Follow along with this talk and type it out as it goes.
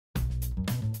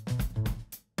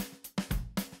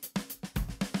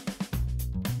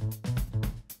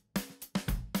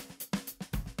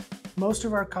Most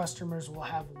of our customers will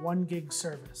have 1 gig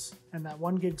service, and that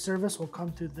 1 gig service will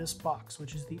come through this box,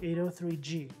 which is the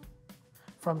 803G.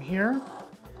 From here,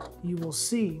 you will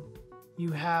see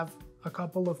you have a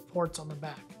couple of ports on the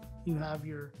back. You have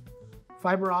your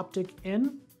fiber optic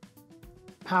in,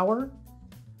 power,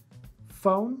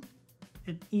 phone,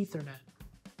 and Ethernet.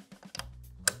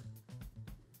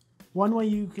 One way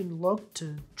you can look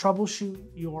to troubleshoot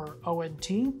your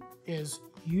ONT is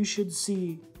you should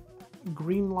see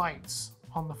green lights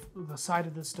on the side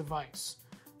of this device.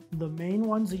 The main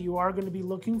ones that you are going to be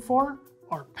looking for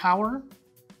are power,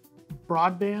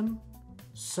 broadband,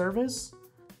 service,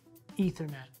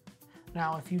 Ethernet.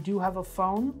 Now, if you do have a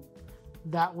phone,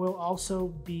 that will also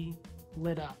be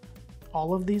lit up.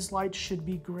 All of these lights should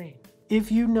be green.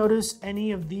 If you notice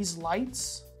any of these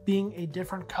lights being a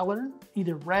different color,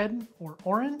 either red or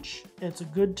orange, it's a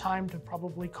good time to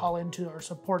probably call into our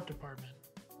support department.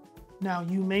 Now,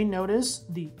 you may notice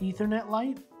the Ethernet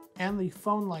light and the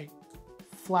phone light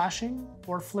flashing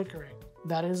or flickering.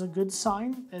 That is a good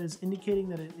sign. It is indicating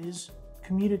that it is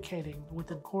communicating with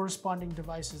the corresponding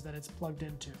devices that it's plugged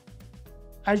into.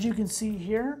 As you can see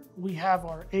here, we have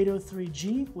our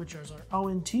 803G, which is our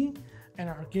ONT, and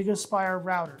our GigaSpire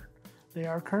router. They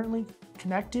are currently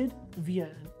connected via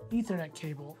an Ethernet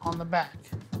cable on the back.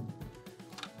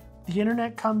 The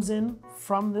internet comes in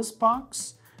from this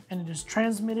box and it is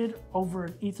transmitted over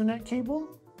an Ethernet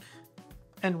cable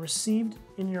and received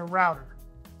in your router.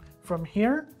 From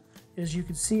here, as you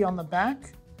can see on the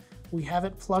back, we have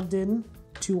it plugged in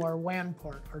to our WAN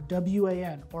port, or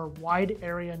WAN, or Wide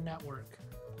Area Network.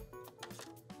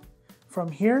 From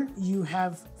here, you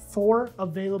have 4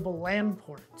 available LAN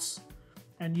ports,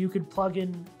 and you could plug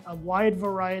in a wide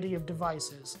variety of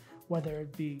devices, whether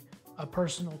it be a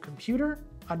personal computer,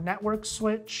 a network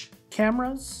switch,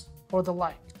 cameras, or the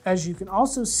like. As you can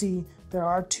also see, there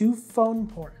are 2 phone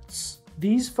ports.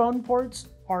 These phone ports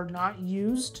are not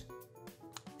used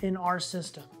in our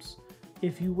systems.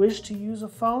 If you wish to use a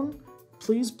phone,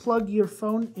 please plug your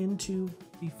phone into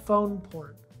the phone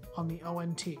port on the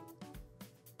ONT.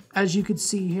 As you can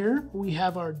see here, we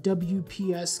have our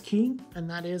WPS key, and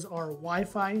that is our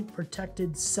Wi-Fi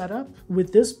protected setup.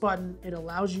 With this button, it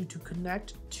allows you to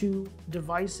connect to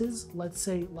devices, let's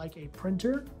say like a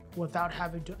printer, without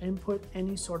having to input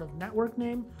any sort of network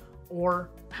name or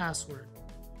password.